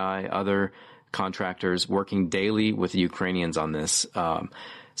 FBI, other contractors working daily with the Ukrainians on this.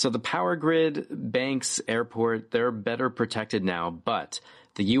 So the power grid, banks, airport, they're better protected now, but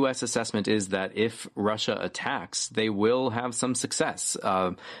the U.S. assessment is that if Russia attacks, they will have some success.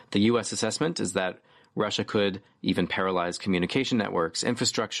 The U.S. assessment is that Russia could even paralyze communication networks,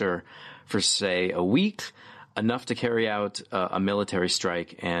 infrastructure for, say, a week, enough to carry out a military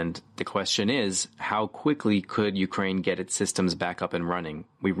strike. And the question is, how quickly could Ukraine get its systems back up and running?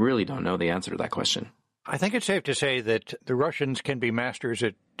 We really don't know the answer to that question. I think it's safe to say that the Russians can be masters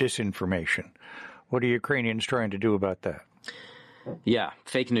at disinformation. What are Ukrainians trying to do about that? Yeah,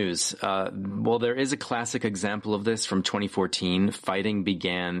 fake news. Well, there is a classic example of this from 2014. Fighting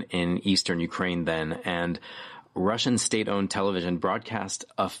began in eastern Ukraine then, and Russian state-owned television broadcast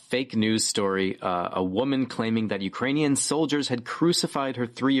a fake news story, a woman claiming that Ukrainian soldiers had crucified her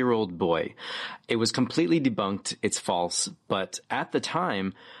 3-year-old boy. It was completely debunked. It's false. But at the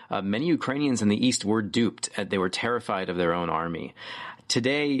time, many Ukrainians in the East were duped. They were terrified of their own army.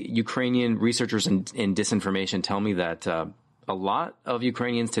 Today, Ukrainian researchers in disinformation tell me that a lot of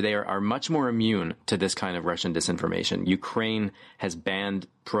Ukrainians today are much more immune to this kind of Russian disinformation. Ukraine has banned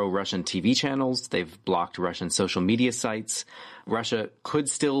pro-Russian TV channels. They've blocked Russian social media sites. Russia could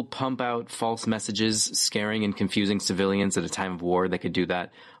still pump out false messages, scaring and confusing civilians at a time of war. They could do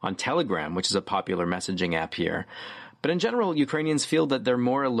that on Telegram, which is a popular messaging app here. But in general, Ukrainians feel that they're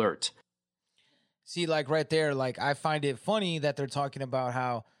more alert. See, like right there, like I find it funny that they're talking about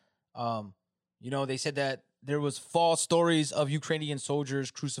how, they said that there was false stories of Ukrainian soldiers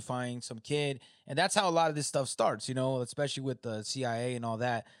crucifying some kid. And that's how a lot of this stuff starts, especially with the CIA and all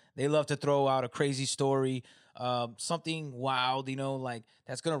that. They love to throw out a crazy story, something wild, like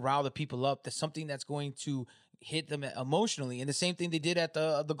that's going to rile the people up. That's something that's going to hit them emotionally. And the same thing they did at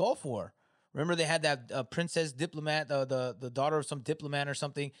the Gulf War. Remember they had that princess diplomat, the daughter of some diplomat or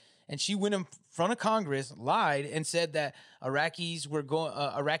something. And she went in front of Congress, lied, and said that Iraqi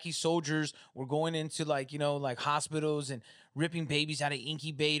soldiers were going into like hospitals and ripping babies out of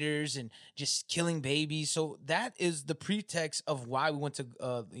incubators and just killing babies. So that is the pretext of why we went to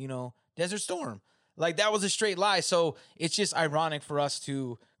Desert Storm. Like that was a straight lie. So it's just ironic for us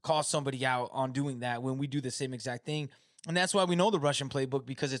to call somebody out on doing that when we do the same exact thing. And that's why we know the Russian playbook,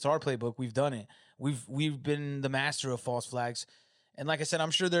 because it's our playbook. We've done it. We've been the master of false flags. And like I said,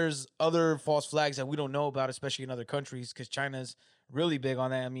 I'm sure there's other false flags that we don't know about, especially in other countries, because China's really big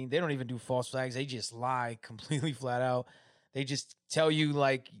on that. I mean, they don't even do false flags. They just lie completely flat out. They just tell you,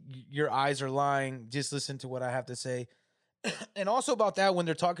 like, your eyes are lying. Just listen to what I have to say. And also about that, when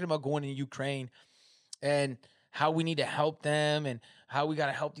they're talking about going to Ukraine and how we need to help them and how we got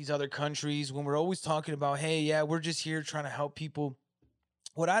to help these other countries, when we're always talking about, hey, yeah, we're just here trying to help people.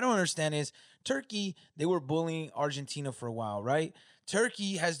 What I don't understand is Turkey, they were bullying Argentina for a while, right?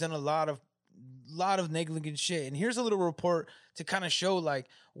 Turkey has done a lot of negligent shit. And here's a little report to kind of show, like,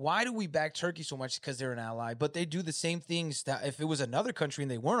 why do we back Turkey so much? Because they're an ally. But they do the same things that if it was another country and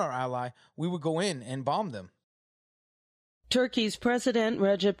they weren't our ally, we would go in and bomb them. Turkey's President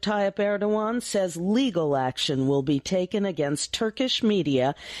Recep Tayyip Erdogan says legal action will be taken against Turkish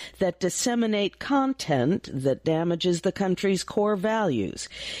media that disseminate content that damages the country's core values.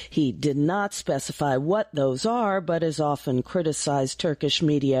 He did not specify what those are, but has often criticized Turkish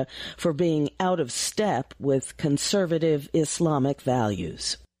media for being out of step with conservative Islamic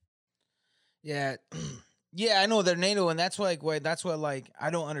values. Yeah. Yeah, I know they're NATO, and that's what I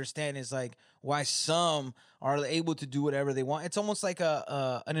don't understand is like why some are able to do whatever they want. It's almost like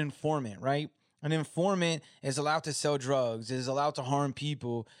an informant, right? An informant is allowed to sell drugs, is allowed to harm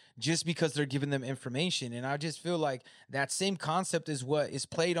people just because they're giving them information. And I just feel like that same concept is what is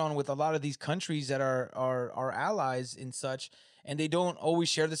played on with a lot of these countries that are our allies and such. And they don't always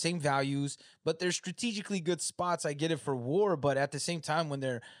share the same values, but they're strategically good spots. I get it for war, but at the same time, when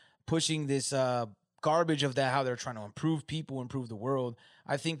they're pushing this garbage of that, how they're trying to improve people, improve the world,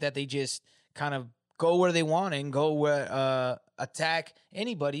 I think that they just kind of go where they want and go where attack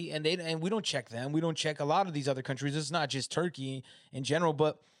anybody, and we don't check them. We don't check a lot of these other countries. It's not just Turkey in general,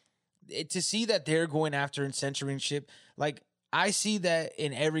 but to see that they're going after and censoring shit, like I see that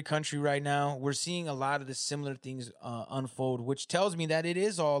in every country right now. We're seeing a lot of the similar things unfold, which tells me that it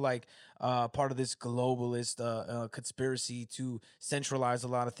is all like part of this globalist conspiracy to centralize a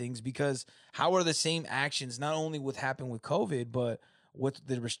lot of things. Because how are the same actions, not only what happened with COVID, but with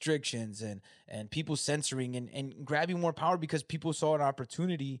the restrictions and people censoring and grabbing more power, because people saw an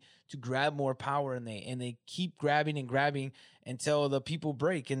opportunity to grab more power, and they keep grabbing and grabbing until the people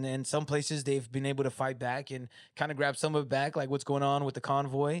break. And then some places they've been able to fight back and kind of grab some of it back, like what's going on with the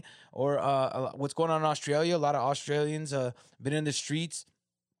convoy, or what's going on in Australia. A lot of Australians been in the streets,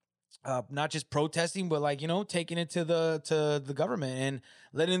 not just protesting, but like, taking it to the government and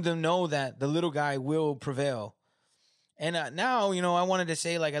letting them know that the little guy will prevail. And now, I wanted to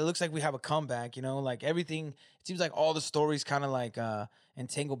say, like, it looks like we have a comeback, like everything, it seems like all the stories kind of like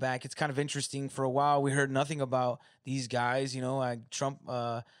entangle back. It's kind of interesting. For a while, we heard nothing about these guys, Trump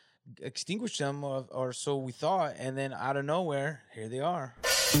extinguished them, or so we thought. And then out of nowhere, here they are.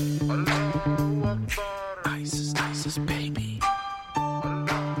 ISIS, ISIS, baby.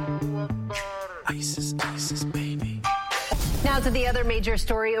 ISIS, ISIS, baby. Now to the other major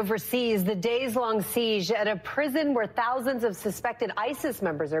story overseas, the days-long siege at a prison where thousands of suspected ISIS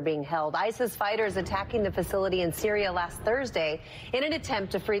members are being held. ISIS fighters attacking the facility in Syria last Thursday in an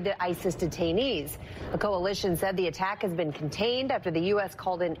attempt to free the ISIS detainees. A coalition said the attack has been contained after the U.S.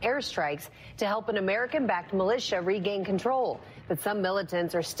 called in airstrikes to help an American-backed militia regain control. But some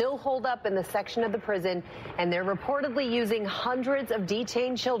militants are still holed up in the section of the prison, and they're reportedly using hundreds of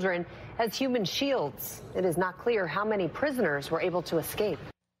detained children as human shields. It is not clear how many prisoners were able to escape.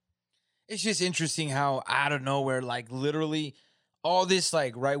 It's just interesting how out of nowhere, like literally all this,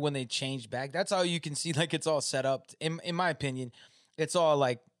 like right when they changed back, that's how you can see like it's all set up. In my opinion, it's all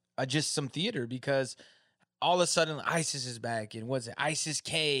like just some theater, because all of a sudden ISIS is back, and what's it,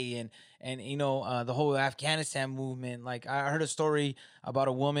 ISIS-K, and the whole Afghanistan movement. Like I heard a story about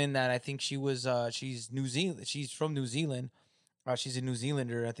a woman that I think she was she's New Zealand. She's from New Zealand. She's a New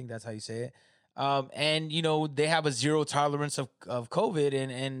Zealander. I think that's how you say it. And they have a zero tolerance of COVID,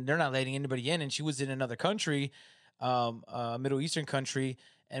 and they're not letting anybody in. And she was in another country, a Middle Eastern country,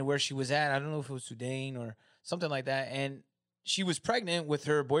 and where she was at, I don't know if it was Sudan or something like that. And she was pregnant with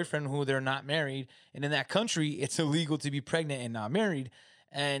her boyfriend, who they're not married. And in that country, it's illegal to be pregnant and not married.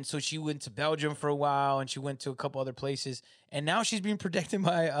 And so she went to Belgium for a while, and she went to a couple other places. And now she's being protected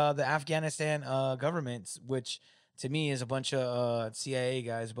by the Afghanistan government, which to me is a bunch of CIA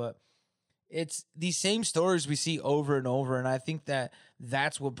guys. But it's these same stories we see over and over. And I think that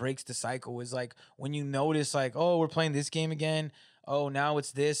that's what breaks the cycle, is like when you notice like, oh, we're playing this game again. Oh, now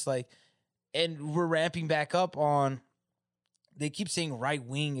it's this, like, and we're ramping back up on. They keep saying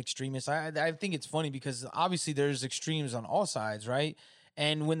right-wing extremists. I think it's funny because obviously there's extremes on all sides, right?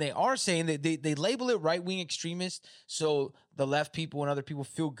 And when they are saying that they label it right-wing extremists, so the left people and other people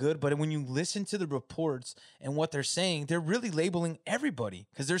feel good. But when you listen to the reports and what they're saying, they're really labeling everybody,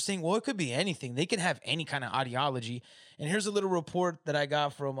 because they're saying, well, it could be anything. They can have any kind of ideology. And here's a little report that I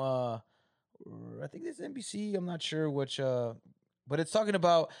got from, I think it's NBC. I'm not sure which, but it's talking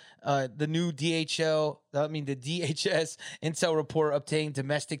about the new the DHS intel report obtained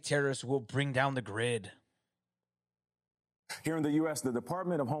domestic terrorists will bring down the grid. Here in the U.S., the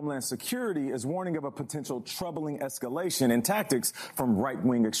Department of Homeland Security is warning of a potential troubling escalation in tactics from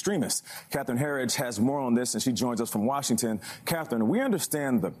right-wing extremists. Catherine Herridge has more on this, and she joins us from Washington. Catherine, we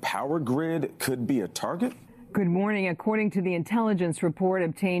understand the power grid could be a target? Good morning. According to the intelligence report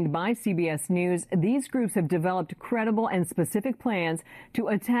obtained by CBS News, these groups have developed credible and specific plans to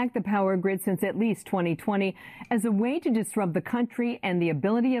attack the power grid since at least 2020 as a way to disrupt the country and the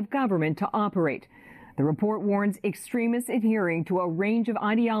ability of government to operate. The report warns extremists adhering to a range of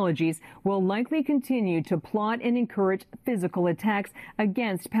ideologies will likely continue to plot and encourage physical attacks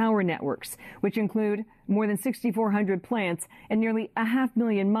against power networks, which include more than 6,400 plants and nearly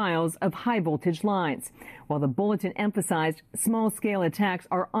 500,000 miles of high-voltage lines. While the bulletin emphasized small-scale attacks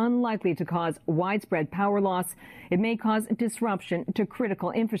are unlikely to cause widespread power loss, it may cause disruption to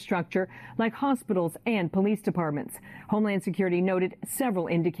critical infrastructure like hospitals and police departments. Homeland Security noted several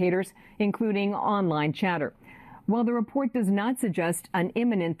indicators, including online chatter. While the report does not suggest an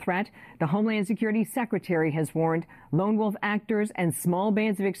imminent threat, the Homeland Security Secretary has warned lone wolf actors and small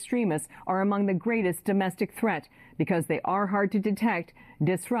bands of extremists are among the greatest domestic threat because they are hard to detect,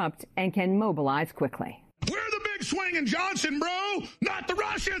 disrupt, and can mobilize quickly. We're the big swinging Johnson, bro, not the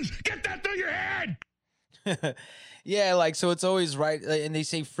Russians. Get that through your head. Yeah, like, so it's always right. And they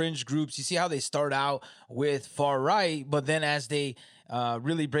say fringe groups. You see how they start out with far right, but then as they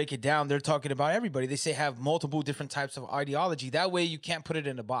really break it down, they're talking about everybody. They say have multiple different types of ideology. That way you can't put it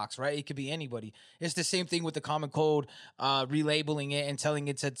in a box, right? It could be anybody. It's the same thing with the Common Cold, relabeling it and telling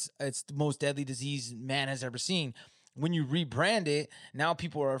it's the most deadly disease man has ever seen. When you rebrand it, now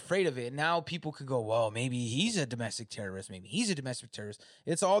people are afraid of it. Now people could go, well, maybe he's a domestic terrorist. Maybe he's a domestic terrorist.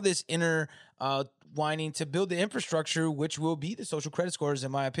 It's all this inner whining to build the infrastructure, which will be the social credit scores,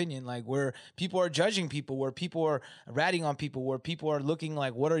 in my opinion, like where people are judging people, where people are ratting on people, where people are looking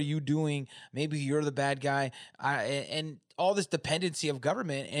like, what are you doing? Maybe you're the bad guy. And all this dependency of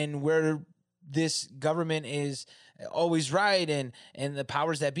government, and where this government is always right, and the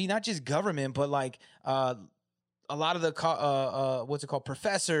powers that be, not just government, but like a lot of the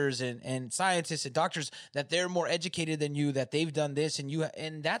professors and scientists and doctors, that they're more educated than you, that they've done this,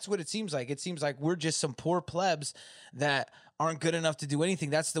 and that's what it seems like. It seems like we're just some poor plebs that aren't good enough to do anything.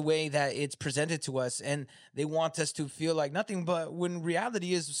 That's the way that it's presented to us, and they want us to feel like nothing. But when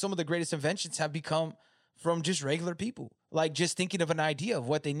reality is, some of the greatest inventions have become from just regular people, like just thinking of an idea of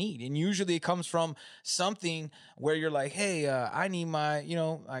what they need. And usually it comes from something where you're like, hey, I need my,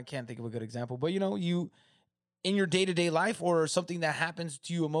 I can't think of a good example, but you in your day-to-day life, or something that happens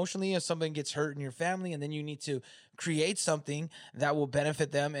to you emotionally, if somebody gets hurt in your family, and then you need to create something that will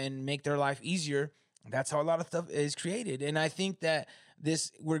benefit them and make their life easier. That's how a lot of stuff is created. And I think that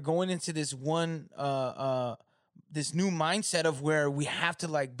we're going into this this new mindset of where we have to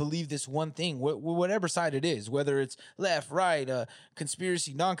like believe this one thing, whatever side it is, whether it's left, right,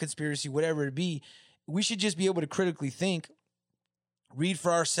 conspiracy, non-conspiracy, whatever it be. We should just be able to critically think, read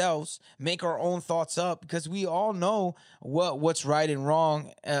for ourselves, make our own thoughts up, because we all know what's right and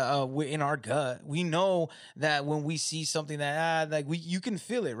wrong in our gut. We know that when we see something that you can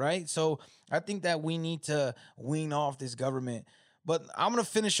feel it, right? So I think that we need to wean off this government. But I'm gonna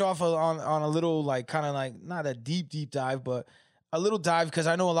finish off on a little not a deep dive, but a little dive, because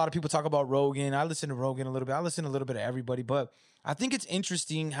I know a lot of people talk about Rogan. I listen to Rogan a little bit. I listen to a little bit of everybody, but I think it's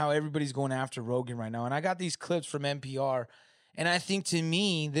interesting how everybody's going after Rogan right now. And I got these clips from NPR. And I think, to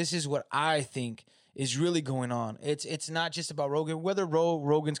me, this is what I think is really going on. It's not just about Rogan. Whether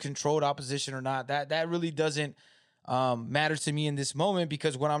Rogan's controlled opposition or not, that really doesn't matter to me in this moment,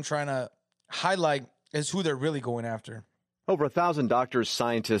 because what I'm trying to highlight is who they're really going after. Over 1,000 doctors,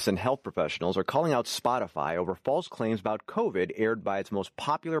 scientists, and health professionals are calling out Spotify over false claims about COVID aired by its most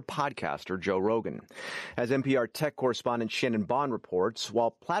popular podcaster, Joe Rogan. As NPR tech correspondent Shannon Bond reports,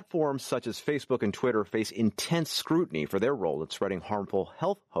 while platforms such as Facebook and Twitter face intense scrutiny for their role in spreading harmful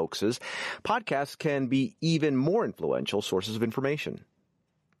health hoaxes, podcasts can be even more influential sources of information.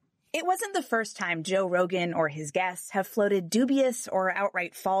 It wasn't the first time Joe Rogan or his guests have floated dubious or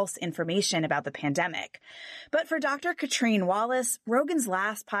outright false information about the pandemic. But for Dr. Katrine Wallace, Rogan's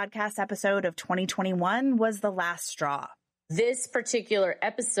last podcast episode of 2021 was the last straw. This particular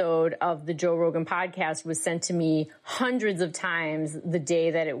episode of the Joe Rogan podcast was sent to me hundreds of times the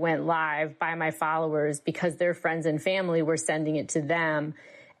day that it went live by my followers, because their friends and family were sending it to them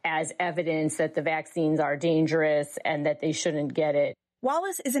as evidence that the vaccines are dangerous and that they shouldn't get it.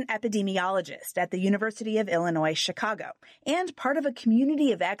 Wallace is an epidemiologist at the University of Illinois, Chicago, and part of a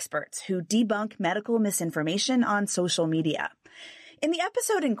community of experts who debunk medical misinformation on social media. In the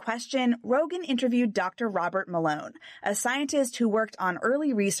episode in question, Rogan interviewed Dr. Robert Malone, a scientist who worked on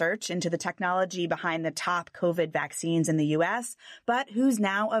early research into the technology behind the top COVID vaccines in the U.S., but who's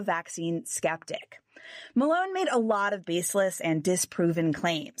now a vaccine skeptic. Malone made a lot of baseless and disproven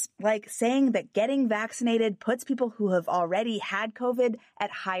claims, like saying that getting vaccinated puts people who have already had COVID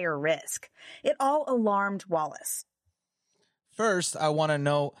at higher risk. It all alarmed Wallace. First, I want to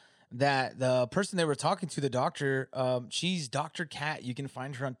note that the person they were talking to, the doctor, she's Dr. Kat. You can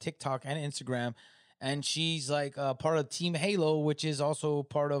find her on TikTok and Instagram. And she's like part of Team Halo, which is also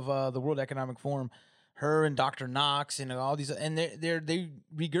part of the World Economic Forum. Her and Dr. Knox and all these, and they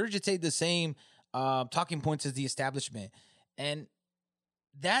regurgitate the same talking points as the establishment. And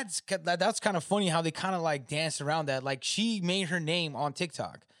that's kind of funny how they kind of like danced around that. Like, she made her name on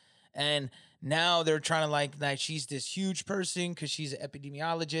TikTok, and now they're trying to like she's this huge person because she's an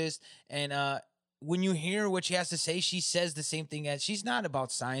epidemiologist. And when you hear what she has to say, she says the same thing as she's not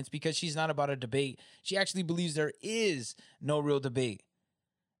about science because she's not about a debate. She actually believes there is no real debate.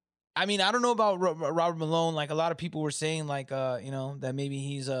 I mean, I don't know about Robert Malone. Like, a lot of people were saying, like, that maybe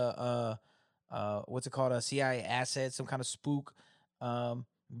he's what's it called, a CIA asset, some kind of spook.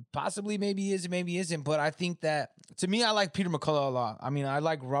 Possibly, maybe he is, maybe he isn't. But I think that, to me, I like Peter McCullough a lot. I mean, I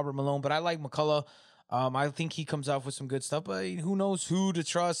like Robert Malone, but I like McCullough. I think he comes off with some good stuff, but who knows who to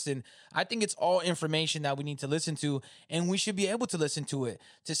trust. And I think it's all information that we need to listen to, and we should be able to listen to it.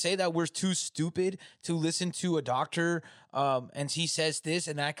 To say that we're too stupid to listen to a doctor and he says this,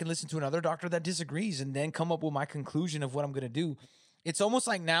 and I can listen to another doctor that disagrees and then come up with my conclusion of what I'm going to do. It's almost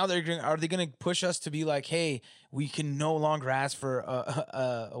like now are they going to push us to be like, hey, we can no longer ask for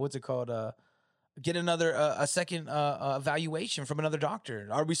what's it called? Get another a second evaluation from another doctor?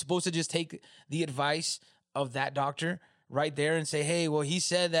 Are we supposed to just take the advice of that doctor right there and say, hey, well, he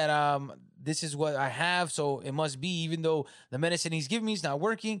said that this is what I have, so it must be, even though the medicine he's giving me is not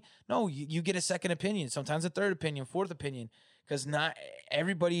working? No, you get a second opinion, sometimes a third opinion, fourth opinion, because not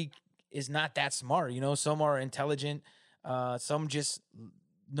everybody is not that smart. Some are intelligent, some just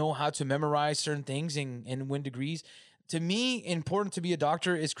know how to memorize certain things and win degrees. To me, important to be a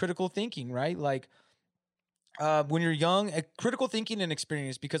doctor is critical thinking, right? Like, when you're young, critical thinking and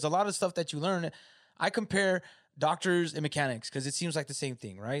experience, because a lot of stuff that you learn, I compare doctors and mechanics because it seems like the same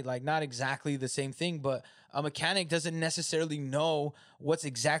thing, right? Like, not exactly the same thing, but a mechanic doesn't necessarily know what's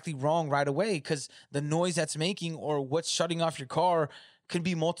exactly wrong right away because the noise that's making or what's shutting off your car can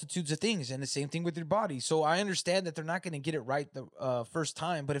be multitudes of things, and the same thing with your body. So I understand that they're not going to get it right the first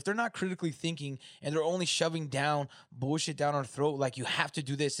time, but if they're not critically thinking and they're only shoving down bullshit down our throat, like, you have to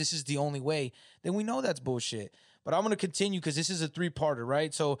do this is the only way, then we know that's bullshit. But I'm going to continue because this is a 3-parter,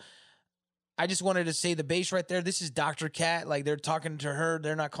 right? So I just wanted to say the base right there. This is Dr. Kat. Like, they're talking to her.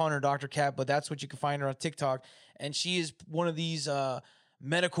 They're not calling her Dr. Kat, but that's what you can find her on TikTok. And she is one of these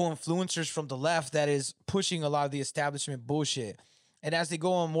medical influencers from the left that is pushing a lot of the establishment bullshit. And as they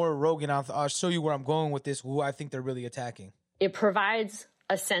go on more Rogan, I'll show you where I'm going with this, who I think they're really attacking. It provides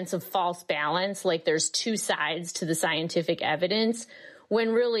a sense of false balance, like there's two sides to the scientific evidence,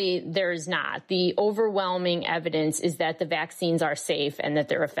 when really there's not. The overwhelming evidence is that the vaccines are safe and that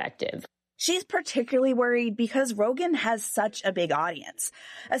they're effective. She's particularly worried because Rogan has such a big audience.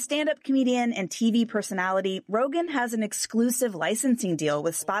 A stand-up comedian and TV personality, Rogan has an exclusive licensing deal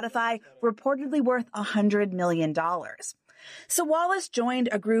with Spotify, reportedly worth $100 million. So Wallace joined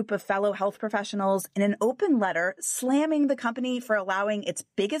a group of fellow health professionals in an open letter slamming the company for allowing its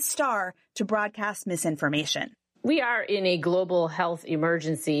biggest star to broadcast misinformation. We are in a global health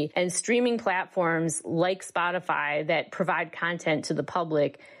emergency, and streaming platforms like Spotify that provide content to the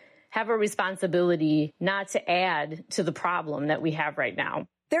public have a responsibility not to add to the problem that we have right now.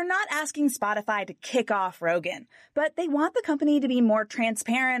 They're not asking Spotify to kick off Rogan, but they want the company to be more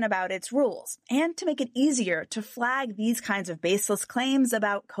transparent about its rules and to make it easier to flag these kinds of baseless claims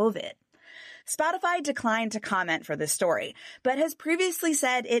about COVID. Spotify declined to comment for this story, but has previously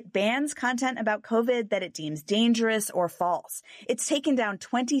said it bans content about COVID that it deems dangerous or false. It's taken down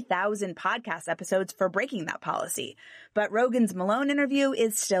 20,000 podcast episodes for breaking that policy, but Rogan's Malone interview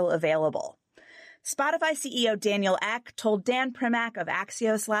is still available. Spotify CEO Daniel Ek told Dan Primack of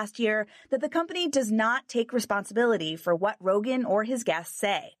Axios last year that the company does not take responsibility for what Rogan or his guests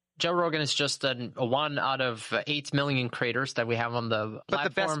say. Joe Rogan is just a 1 out of 8 million creators that we have on the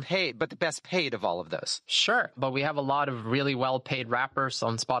platform. But the best paid of all of those. Sure, but we have a lot of really well-paid rappers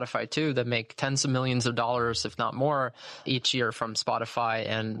on Spotify too that make tens of millions of dollars, if not more, each year from Spotify,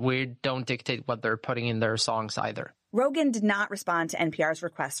 and we don't dictate what they're putting in their songs either. Rogan did not respond to NPR's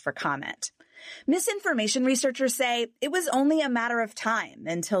request for comment. Misinformation researchers say it was only a matter of time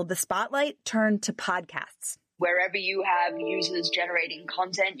until the spotlight turned to podcasts. Wherever you have users generating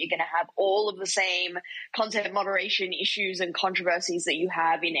content, you're going to have all of the same content moderation issues and controversies that you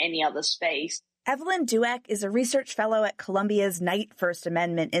have in any other space. Evelyn Dueck is a research fellow at Columbia's Knight First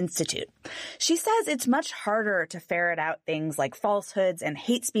Amendment Institute. She says it's much harder to ferret out things like falsehoods and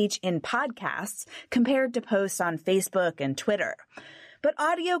hate speech in podcasts compared to posts on Facebook and Twitter. But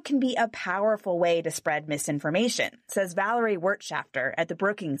audio can be a powerful way to spread misinformation, says Valerie Wirtschafter at the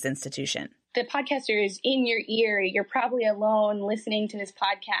Brookings Institution. The podcaster is in your ear. You're probably alone listening to this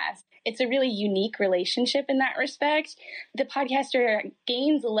podcast. It's a really unique relationship in that respect. The podcaster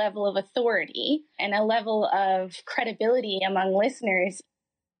gains a level of authority and a level of credibility among listeners.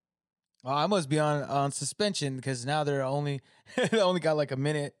 Oh, I must be on suspension because now they're only they only got like a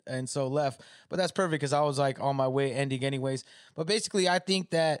minute and so left. But that's perfect because I was like on my way ending anyways. But basically, I think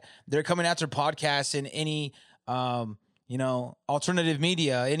that they're coming after podcasts and any alternative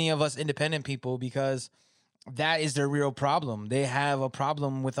media, any of us independent people, because that is their real problem. They have a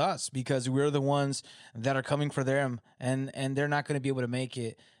problem with us because we're the ones that are coming for them, and they're not going to be able to make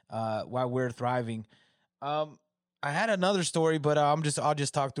it while we're thriving. I had another story, but I'll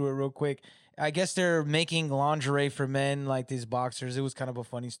just talk through it real quick. I guess they're making lingerie for men, like these boxers. It was kind of a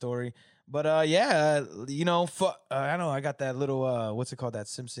funny story, but I don't know. I got that little what's it called? That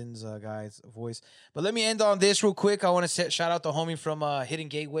Simpsons guy's voice. But let me end on this real quick. I want to shout out the homie from Hidden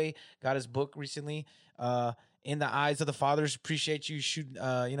Gateway. Got his book recently. In the Eyes of the Fathers. Appreciate you shooting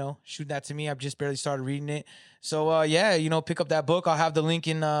that to me. I've just barely started reading it. So pick up that book. I'll have the link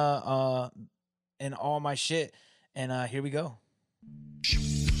in all my shit. And here we go.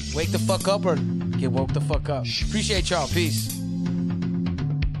 Wake the fuck up or get woke the fuck up. Appreciate y'all. Peace.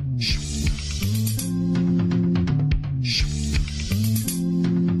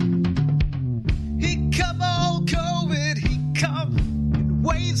 He come all COVID. He come in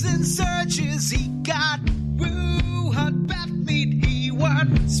waves and surges. He got Wuhan bat meat. He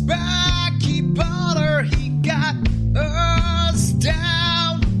won spiky baller. He got us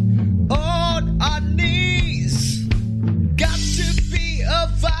down on our knees. Got to be a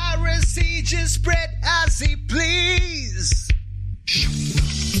virus. He just spread as he please.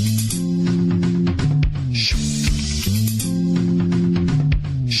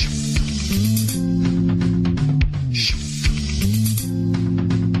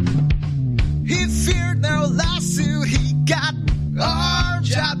 He feared no lawsuit. He got arm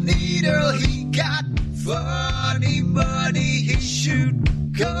job needle. He got funny money. He shoot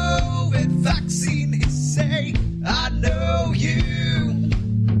COVID vaccine. He say, I know you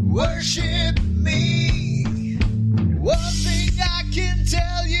worship me. One thing I can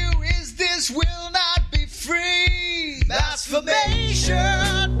tell you is this will not be free. Blasphemation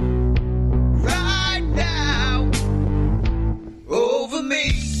right now over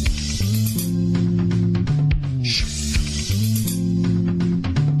me.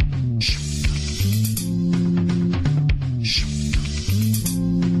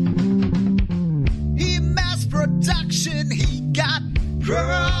 He mass production. He got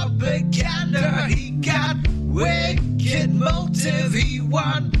propaganda. He got wicked motive. He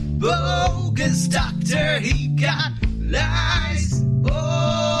won bogus doctor. He got lies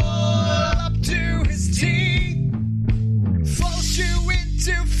all up to his teeth. Force you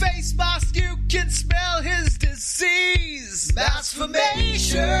into face mask. You can smell his disease.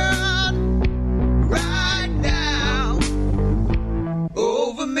 Blasphemation